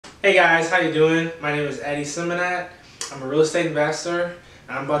Hey guys, how you doing? My name is Eddie Simonette. I'm a real estate investor,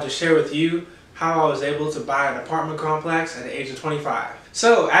 and I'm about to share with you how I was able to buy an apartment complex at the age of 25.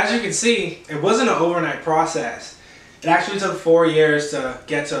 So, as you can see, it wasn't an overnight process. It actually took 4 years to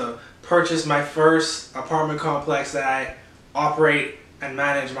get to purchase my first apartment complex that I operate and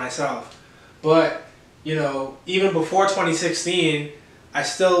manage myself. But, you know, even before 2016, I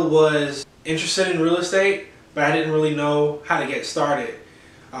still was interested in real estate, but I didn't really know how to get started.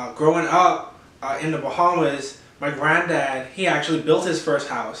 Growing up in the Bahamas, my granddad, he actually built his first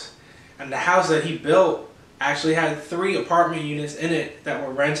house. And the house that he built actually had 3 apartment units in it that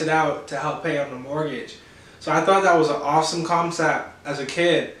were rented out to help pay on the mortgage. So I thought that was an awesome concept as a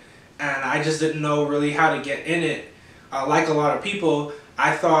kid, and I just didn't know really how to get in it. Like a lot of people,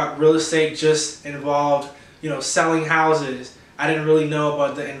 I thought real estate just involved, selling houses. I didn't really know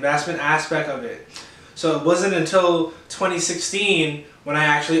about the investment aspect of it. So it wasn't until 2016 when I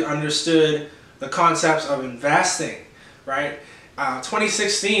actually understood the concepts of investing, right?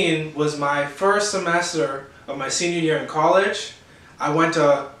 2016 was my first semester of my senior year in college. I went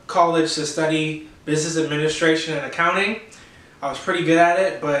to college to study business administration and accounting. I was pretty good at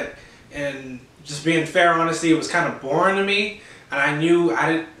it, but in just being fair honesty, it was kind of boring to me, and I knew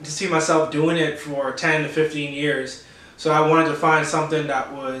I didn't see myself doing it for 10 to 15 years. So I wanted to find something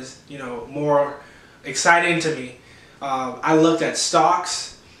that was, more exciting to me. I looked at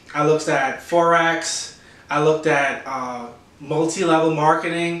stocks, I looked at Forex, I looked at multi-level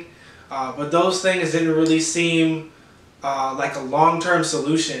marketing, but those things didn't really seem like a long-term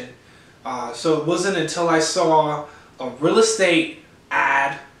solution. So it wasn't until I saw a real estate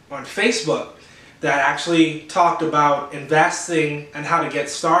ad on Facebook that actually talked about investing and how to get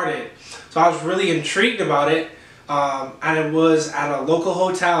started. So I was really intrigued about it, and it was at a local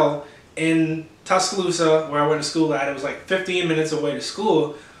hotel in Tuscaloosa where I went to school at. It was like 15 minutes away to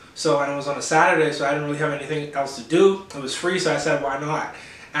school, and it was on a Saturday, so I didn't really have anything else to do. It was free, so I said, why not?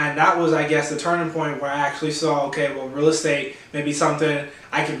 And that was, I guess, the turning point where I actually saw, okay, well, real estate may be something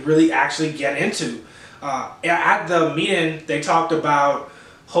I could really actually get into. At the meeting, they talked about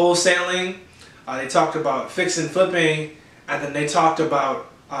wholesaling, they talked about fix and flipping, and then they talked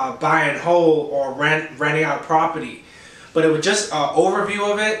about buying whole or renting out property. But it was just an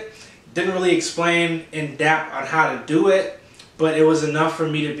overview of it. Didn't really explain in depth on how to do it, but it was enough for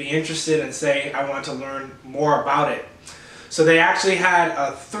me to be interested and say I want to learn more about it. So they actually had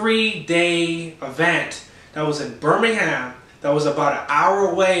a 3-day event that was in Birmingham that was about an hour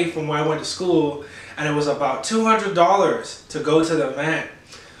away from where I went to school, and it was about $200 to go to the event.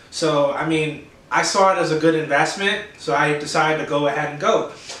 So, I mean, I saw it as a good investment, so I decided to go ahead and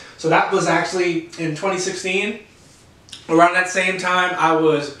go. So that was actually in 2016. Around that same time, I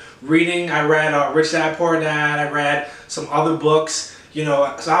was reading. I read Rich Dad Poor Dad. I read some other books, so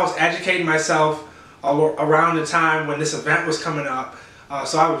I was educating myself around the time when this event was coming up.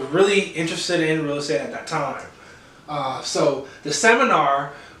 So I was really interested in real estate at that time. So the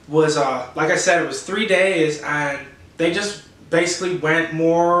seminar was, like I said, it was 3 days, and they just basically went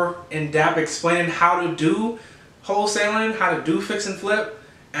more in depth explaining how to do wholesaling, how to do fix and flip,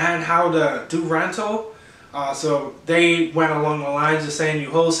 and how to do rental. So they went along the lines of saying you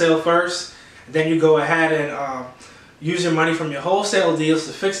wholesale first, then you go ahead and use your money from your wholesale deals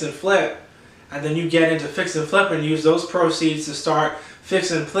to fix and flip, and then you get into fix and flip and use those proceeds to start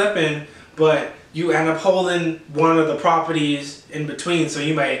fix and flipping, but you end up holding one of the properties in between, so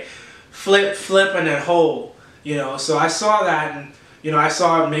you may flip, and then hold, So I saw that, and I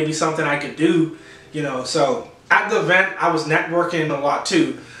saw maybe something I could do, So at the event I was networking a lot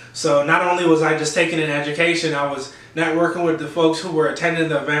too. So not only was I just taking an education, I was networking with the folks who were attending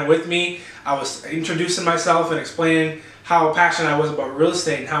the event with me. I was introducing myself and explaining how passionate I was about real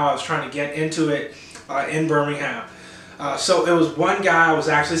estate and how I was trying to get into it in Birmingham. So it was one guy I was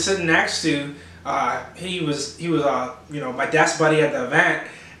actually sitting next to. He was my desk buddy at the event,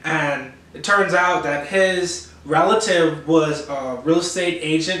 and it turns out that his relative was a real estate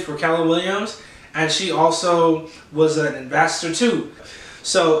agent for Keller Williams, and she also was an investor too.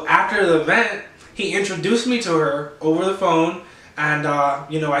 So after the event, he introduced me to her over the phone, and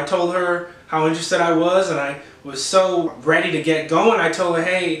I told her how interested I was, and I was so ready to get going. I told her,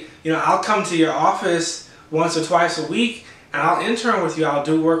 hey, I'll come to your office once or twice a week, and I'll intern with you. I'll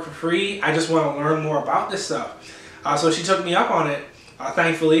do work for free. I just want to learn more about this stuff. So she took me up on it,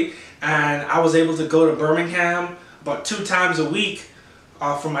 thankfully, and I was able to go to Birmingham about 2 times a week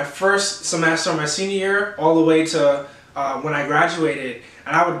from my first semester, my senior year, all the way to when I graduated.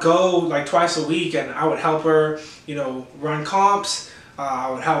 And I would go like twice a week, and I would help her, run comps.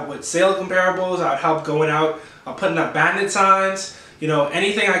 I would help with sale comparables. I would help going out, putting up bandit signs,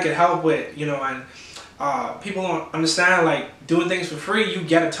 anything I could help with, and people don't understand, like, doing things for free, you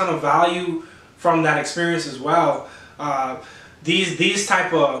get a ton of value from that experience as well. These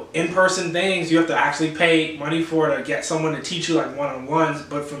type of in-person things, you have to actually pay money for to get someone to teach you, like one-on-ones.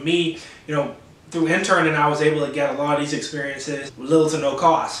 But for me, through interning, I was able to get a lot of these experiences with little to no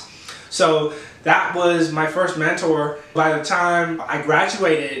cost. So that was my first mentor. By the time I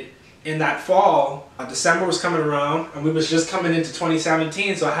graduated in that fall, December was coming around, and we was just coming into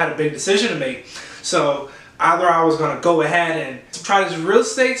 2017, so I had a big decision to make. So either I was going to go ahead and try this real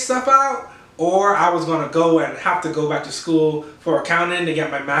estate stuff out, or I was going to go and have to go back to school for accounting to get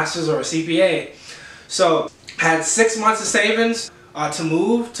my master's or a CPA. So I had 6 months of savings to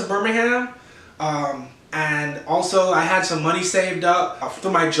move to Birmingham. And also I had some money saved up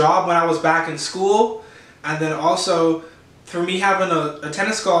through my job when I was back in school. And then also through me having a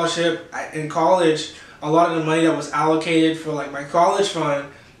tennis scholarship in college, a lot of the money that was allocated for like my college fund,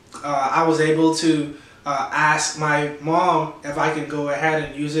 I was able to ask my mom if I could go ahead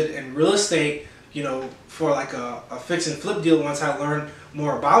and use it in real estate, for like a fix and flip deal once I learned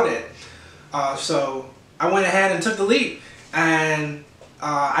more about it. So I went ahead and took the leap, and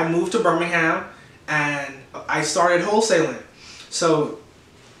I moved to Birmingham, and I started wholesaling. So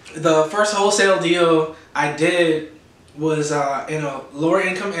the first wholesale deal I did was in a lower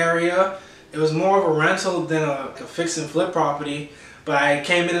income area. It was more of a rental than a fix and flip property, but I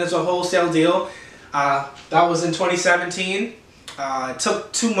came in as a wholesale deal. That was in 2017. It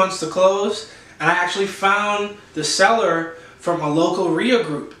took 2 months to close, and I actually found the seller from a local RIA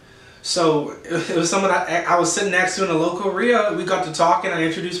group. So it was someone I was sitting next to in a local RIA. We got to talking. I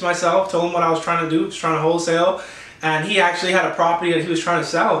introduced myself, told him what I was trying to do, was trying to wholesale, and he actually had a property that he was trying to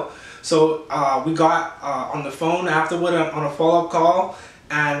sell. So we got on the phone afterward on a follow-up call,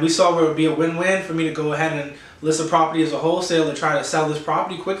 and we saw it would be a win-win for me to go ahead and list a property as a wholesale to try to sell this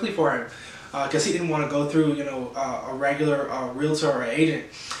property quickly for him, because he didn't want to go through a regular realtor or agent.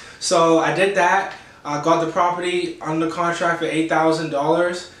 So I did that. Got the property under contract for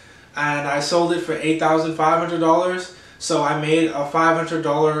 $8,000, and I sold it for $8,500. So I made a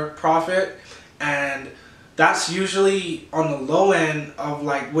 $500 profit, and that's usually on the low end of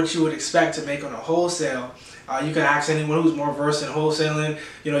like what you would expect to make on a wholesale. You can ask anyone who's more versed in wholesaling.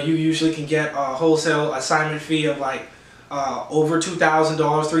 You usually can get a wholesale assignment fee of like over $2,000,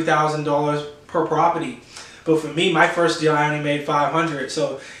 $3,000 per property. But for me, my first deal, I only made $500.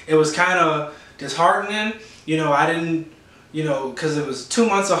 So it was kind of disheartening. I didn't, because it was 2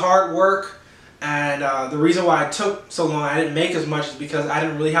 months of hard work. And the reason why it took so long, I didn't make as much, is because I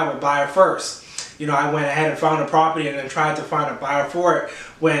didn't really have a buyer first. I went ahead and found a property and then tried to find a buyer for it,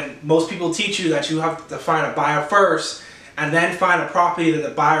 when most people teach you that you have to find a buyer first and then find a property that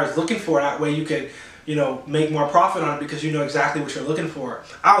the buyer is looking for. That way you can, make more profit on it because you know exactly what you're looking for.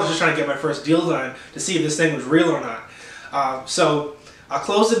 I was just trying to get my first deal done to see if this thing was real or not. So I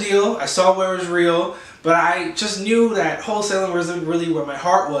closed the deal. I saw where it was real, but I just knew that wholesaling wasn't really where my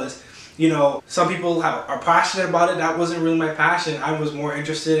heart was. Some people are passionate about it. That wasn't really my passion. I was more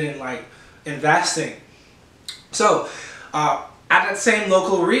interested in like investing. So at that same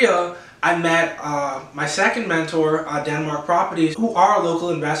local RIA, I met my second mentor, Denmark Properties, who are local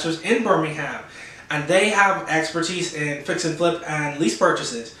investors in Birmingham, and they have expertise in fix and flip and lease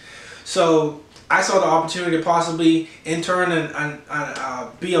purchases. So I saw the opportunity to possibly intern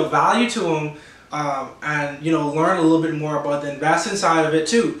and be of value to them, and learn a little bit more about the investing side of it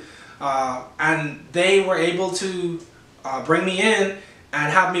too. And they were able to bring me in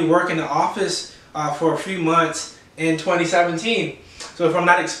and have me work in the office for a few months in 2017. So from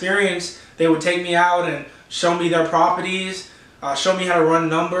that experience, they would take me out and show me their properties, show me how to run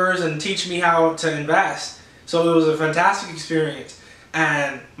numbers, and teach me how to invest. So it was a fantastic experience.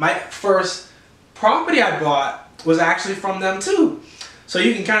 And my first property I bought was actually from them too. So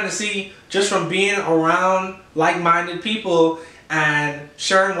you can kind of see, just from being around like-minded people and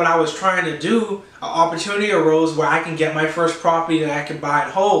sharing what I was trying to do, an opportunity arose where I can get my first property that I can buy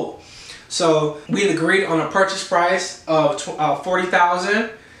and hold. So we had agreed on a purchase price of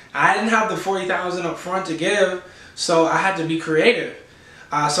 $40,000. I didn't have the $40,000 up front to give, so I had to be creative.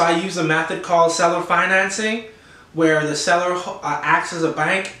 So I used a method called seller financing, where the seller acts as a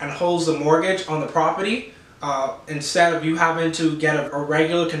bank and holds the mortgage on the property instead of you having to get a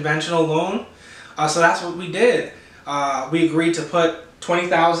regular conventional loan. So that's what we did. We agreed to put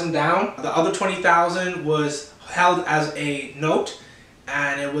 $20,000 down. The other $20,000 was held as a note,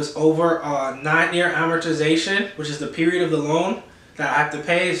 and it was over a 9-year amortization, which is the period of the loan that I have to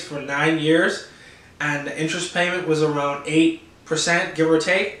pay is for 9 years, and the interest payment was around 8%, give or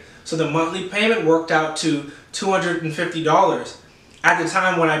take. So the monthly payment worked out to $250. at the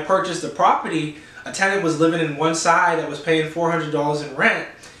time when I purchased the property, a tenant was living in one side that was paying $400 in rent.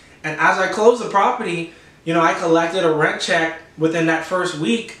 And as I closed the property, you know, I collected a rent check within that first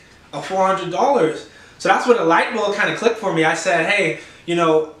week of $400. So that's when the light bulb kind of clicked for me. I said, hey, you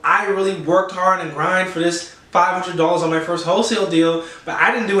know, I really worked hard and grind for this $500 on my first wholesale deal, but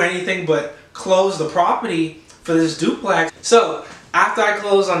I didn't do anything but close the property for this duplex. So after I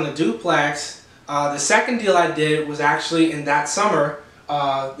closed on the duplex, the second deal I did was actually in that summer,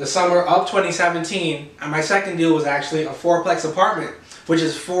 the summer of 2017, and my second deal was actually a fourplex apartment, which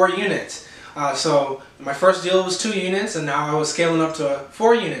is 4 units. So my first deal was 2 units, and now I was scaling up to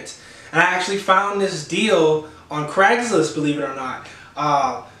 4 units. And I actually found this deal on Craigslist, believe it or not.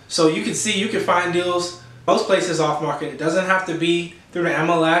 So you can see, you can find deals most places off market. It doesn't have to be through the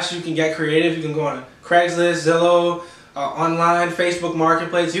MLS. You can get creative. You can go on Craigslist, Zillow, online, Facebook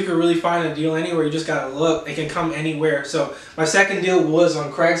Marketplace. You can really find a deal anywhere. You just gotta look. It can come anywhere. So my second deal was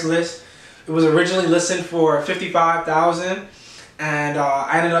on Craigslist. It was originally listed for $55,000, and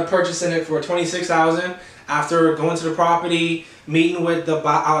I ended up purchasing it for $26,000 after going to the property, meeting with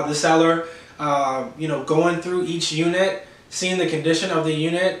the seller, you know, going through each unit, seeing the condition of the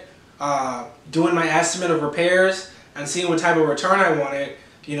unit, doing my estimate of repairs, and seeing what type of return I wanted.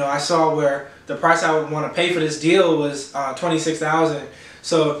 You know, I saw where the price I would want to pay for this deal was $26,000.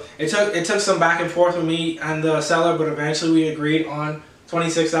 So it took some back and forth with me and the seller, but eventually we agreed on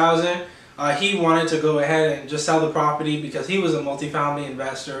 $26,000. He wanted to go ahead and just sell the property because he was a multifamily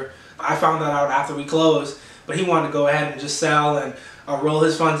investor. I found that out after we closed, but he wanted to go ahead and just sell and roll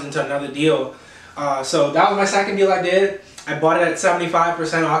his funds into another deal. So that was my second deal I did. I bought it at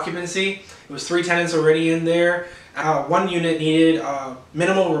 75% occupancy. It was 3 tenants already in there. 1 unit needed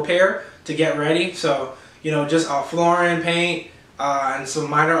minimal repair to get ready. So, you know, just flooring, paint, and some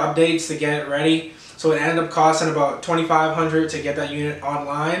minor updates to get it ready. So it ended up costing about $2,500 to get that unit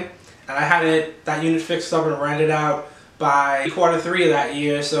online. And I had that unit fixed up and rented out by Q3 of that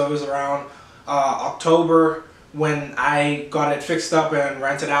year. So it was around October when I got it fixed up and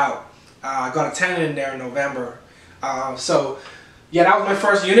rented out. I got a tenant in there in November. So yeah, that was my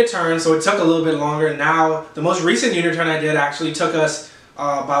first unit turn, so it took a little bit longer. Now, the most recent unit turn I did actually took us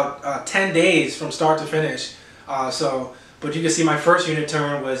about 10 days from start to finish. But you can see my first unit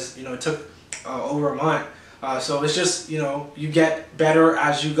turn was, you know, it took over a month. So it's just, you know, you get better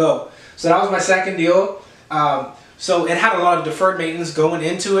as you go. So that was my second deal. So it had a lot of deferred maintenance going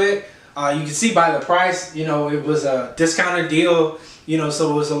into it. You can see by the price, you know, it was a discounted deal, you know,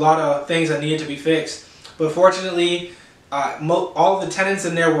 so it was a lot of things that needed to be fixed. But fortunately, all of the tenants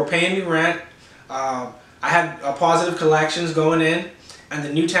in there were paying me rent. I had positive collections going in, and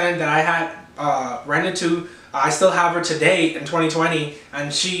the new tenant that I had rented to, I still have her to date in 2020,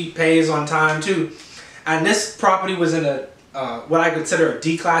 and she pays on time too. And this property was in a what I consider a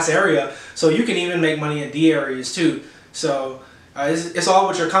D-class area, so you can even make money in D areas too. So it's all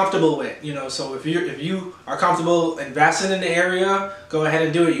what you're comfortable with, you know. So if you are comfortable investing in the area, go ahead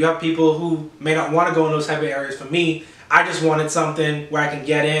and do it. You have people who may not want to go in those type of areas. For me, I just wanted something where I can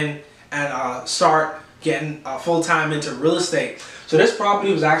get in and start getting full-time into real estate. So this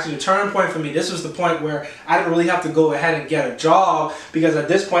property was actually the turning point for me. This was the point where I didn't really have to go ahead and get a job, because at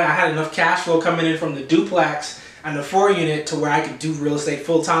this point I had enough cash flow coming in from the duplex and the 4 unit to where I could do real estate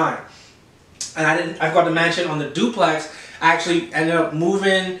full-time. And I got to mention, on the duplex, I actually ended up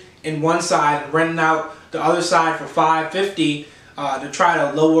moving in one side and renting out the other side for $550 to try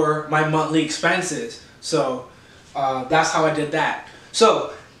to lower my monthly expenses. So that's how I did that.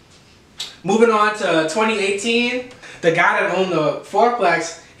 So moving on to 2018, the guy that owned the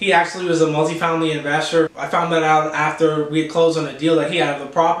fourplex, he actually was a multifamily investor. I found that out after we had closed on a deal that he had of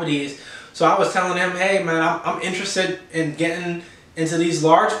the properties. So I was telling him, hey man, I'm interested in getting into these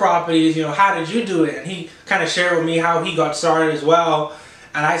large properties, you know, how did you do it? And he kind of shared with me how he got started as well.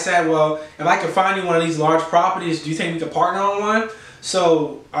 And I said, well, if I could find you one of these large properties, do you think we could partner on one?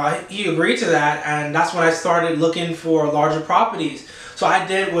 So he agreed to that, and that's when I started looking for larger properties. So I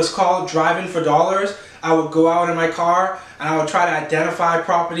did what's called driving for dollars. I would go out in my car and I would try to identify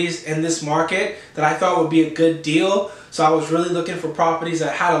properties in this market that I thought would be a good deal. So I was really looking for properties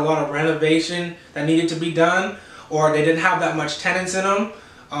that had a lot of renovation that needed to be done, or they didn't have that much tenants in them,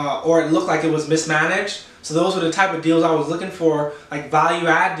 or it looked like it was mismanaged. So those were the type of deals I was looking for, like value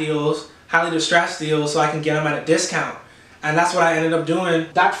add deals, highly distressed deals, so I can get them at a discount. And that's what I ended up doing.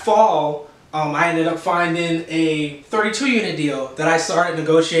 That fall, I ended up finding a 32 unit deal that I started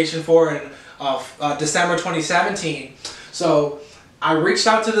negotiation for in December 2017. So I reached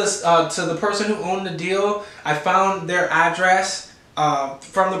out to the person who owned the deal. I found their address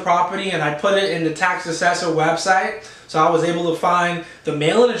from the property, and I put it in the tax assessor website. So I was able to find the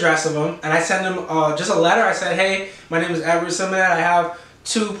mailing address of him, and I sent him just a letter. I said, hey, my name is Edward Simonette. I have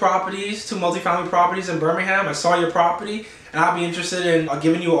two multifamily properties in Birmingham. I saw your property, and I'll be interested in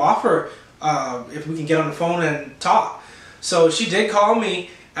giving you an offer if we can get on the phone and talk. So she did call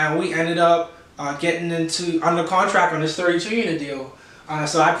me, and we ended up getting under contract on this 32 unit deal.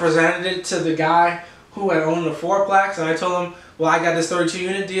 So I presented it to the guy who had owned the fourplex, and I told him, well, I got this 32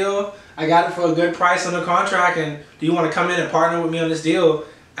 unit deal. I got it for a good price under contract, and do you want to come in and partner with me on this deal?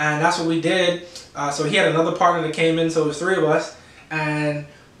 And that's what we did. So he had another partner that came in, so it was 3 of us, and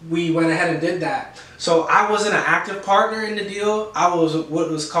we went ahead and did that. So I wasn't an active partner in the deal. I was what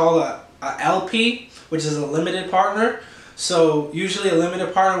was called a LP, which is a limited partner. So usually a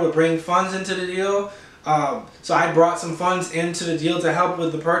limited partner would bring funds into the deal. So I brought some funds into the deal to help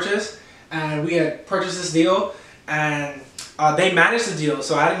with the purchase, and we had purchased this deal, and they managed the deal.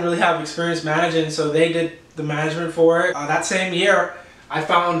 So I didn't really have experience managing, so they did the management for it. That same year, I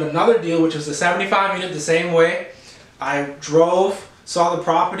found another deal, which was a 75 unit the same way. I drove, saw the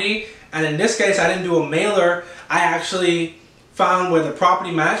property, and in this case I didn't do a mailer. I actually found where the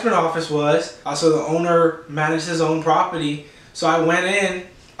property management office was, so the owner managed his own property. So I went in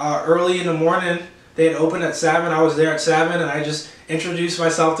early in the morning. They had opened at 7, I was there at 7, and I just introduced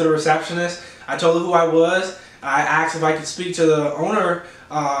myself to the receptionist. I told her who I was. I asked if I could speak to the owner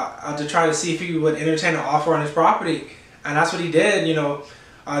to try to see if he would entertain an offer on his property, and that's what he did. You know,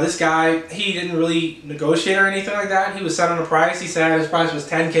 this guy, he didn't really negotiate or anything like that. He was set on a price. He said his price was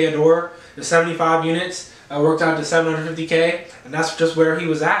 $10K a door. The 75 units worked out to $750K, and that's just where he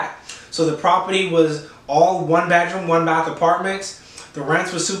was at. So the property was all 1 bedroom, 1 bath apartments. The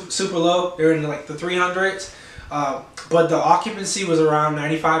rents were super low. They were in like the 300s, but the occupancy was around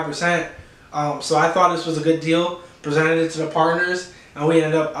 95%. So I thought this was a good deal. Presented it to the partners, and we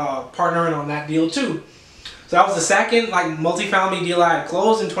ended up partnering on that deal too. So that was the second multifamily deal I had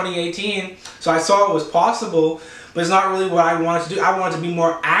closed in 2018. So I saw it was possible, but it's not really what I wanted to do. I wanted to be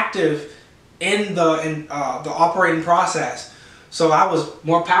more active in the operating process. So I was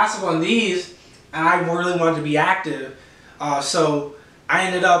more passive on these, and I really wanted to be active. So I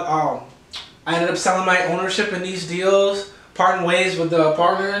ended up selling my ownership in these deals, parting ways with the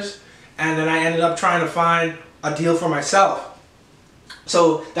partners, and then I ended up trying to find a deal for myself.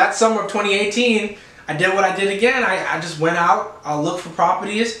 So that summer of 2018, I did what I did again. I just went out, looked for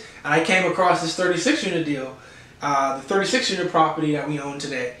properties, and I came across this 36 unit deal. The 36 unit property that we own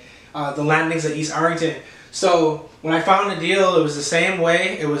today, the Landings at East Arlington. So when I found the deal, it was the same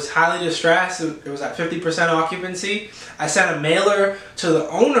way. It was highly distressed. It was at 50% occupancy. I sent a mailer to the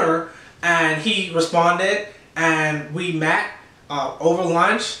owner, and he responded, and we met over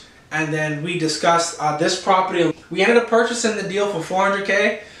lunch, and then we discussed this property. We ended up purchasing the deal for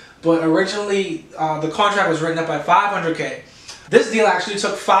 $400K, but originally the contract was written up at $500K. This deal actually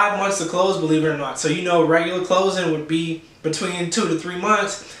took 5 months to close, believe it or not. So you know, regular closing would be between 2 to 3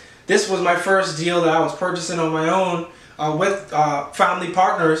 months. This was my first deal that I was purchasing on my own with family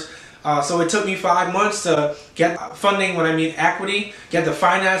partners. So it took me 5 months to get funding, when I mean equity, get the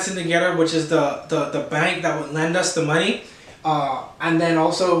financing together, which is the bank that would lend us the money, and then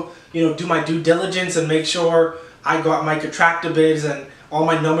also, you know, do my due diligence and make sure I got my contractor bids and all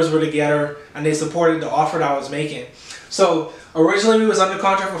my numbers were together and they supported the offer that I was making. So originally we was under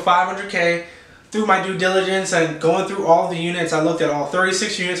contract for $500K. Through my due diligence and going through all the units, I looked at all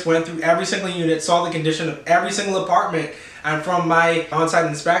 36 units, went through every single unit, saw the condition of every single apartment, and from my on-site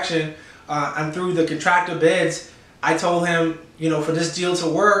inspection and through the contractor bids, I told him, you know, for this deal to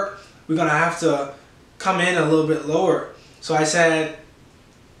work, we're gonna have to come in a little bit lower. So I said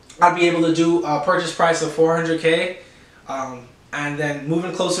I'd be able to do a purchase price of $400K, and then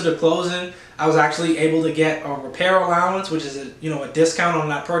moving closer to closing, I was actually able to get a repair allowance, which is a discount on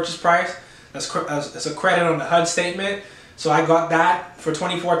that purchase price. That's a credit on the HUD statement. So I got that for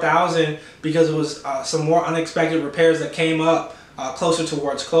 $24,000 because it was some more unexpected repairs that came up closer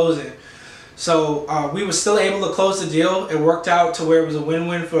towards closing. So we were still able to close the deal. It worked out to where it was a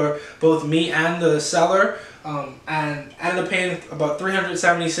win-win for both me and the seller, and ended up paying about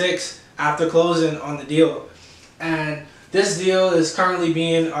 $376 after closing on the deal. And this deal is currently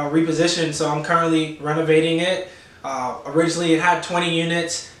being repositioned, so I'm currently renovating it. Originally it had 20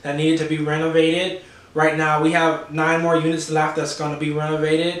 units that needed to be renovated. Right now we have 9 more units left that's going to be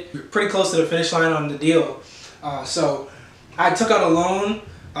renovated. We're pretty close to the finish line on the deal. So I took out a loan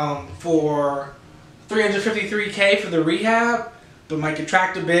for $353K for the rehab, but my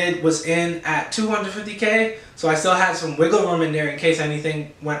contractor bid was in at $250K, so I still had some wiggle room in there in case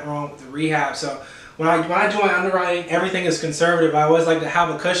anything went wrong with the rehab. So when I do my underwriting, everything is conservative. I always like to have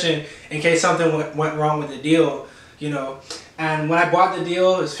a cushion in case something went wrong with the deal. you know. And when I bought the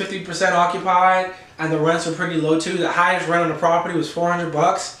deal, it was 50% occupied, and the rents were pretty low too. The highest rent on the property was $400.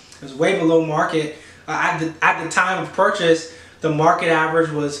 It was way below market. At the time of purchase, the market average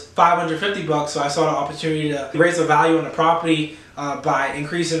was $550, so I saw the opportunity to raise the value on the property by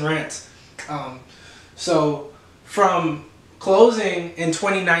increasing rents. So from closing in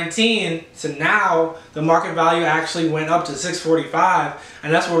 2019 to now, the market value actually went up to $645,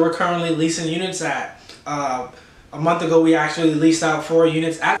 and that's where we're currently leasing units at. A month ago, we actually leased out 4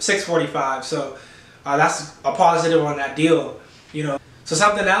 units at $645, so that's a positive on that deal, you know. So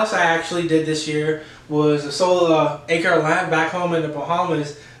something else I actually did this year was I sold an acre of land back home in the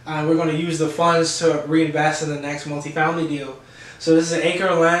Bahamas, and we're going to use the funds to reinvest in the next multifamily deal. So this is an acre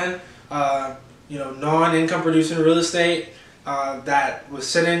of land, you know, non-income producing real estate that was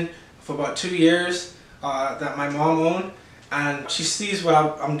sitting for about 2 years that my mom owned, and she sees what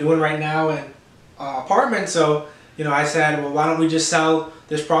I'm doing right now in apartments. So, you know, I said, well, why don't we just sell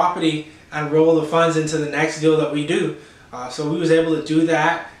this property and roll the funds into the next deal that we do. So we was able to do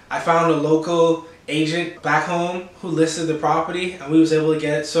that. I found a local agent back home who listed the property, and we was able to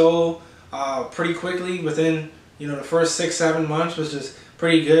get it sold pretty quickly within, you know, the first 6-7 months, which is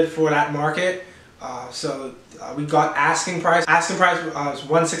pretty good for that market. So we got asking price. Asking price was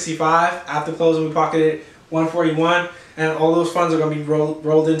 $165. After closing, we pocketed $141, and all those funds are going to be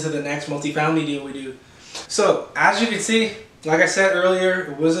rolled into the next multifamily deal we do. So as you can see, like I said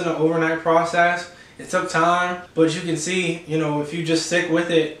earlier, it wasn't an overnight process. It took time, but you can see, you know, if you just stick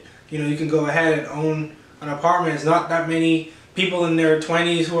with it, you know, you can go ahead and own an apartment. It's not that many people in their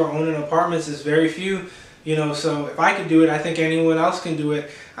 20s who are owning apartments. It's very few, you know. So if I could do it, I think anyone else can do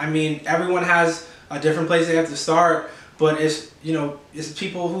it. I mean, everyone has a different place they have to start, but it's, you know, it's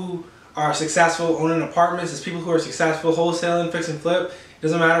people who are successful owning apartments. It's people who are successful wholesaling, fix and flip. It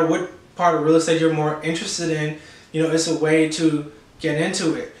doesn't matter what part of real estate you're more interested in. You know, it's a way to get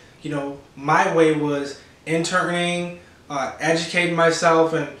into it. You know, my way was interning, educating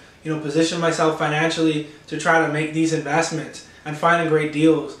myself, and, you know, position myself financially to try to make these investments and finding great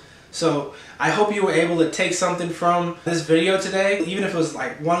deals. So I hope you were able to take something from this video today, even if it was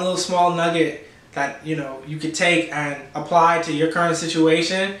like one little small nugget that, you know, you could take and apply to your current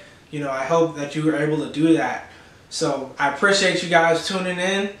situation. You know, I hope that you were able to do that. So I appreciate you guys tuning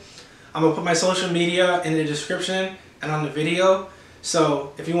in. I'm gonna put my social media in the description and on the video.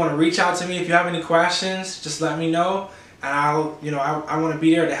 So if you want to reach out to me, if you have any questions, just let me know, and I'll, you know, I want to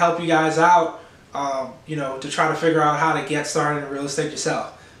be there to help you guys out, you know, to try to figure out how to get started in real estate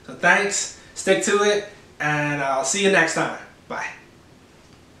yourself. So thanks, stick to it, and I'll see you next time. Bye.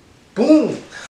 Boom.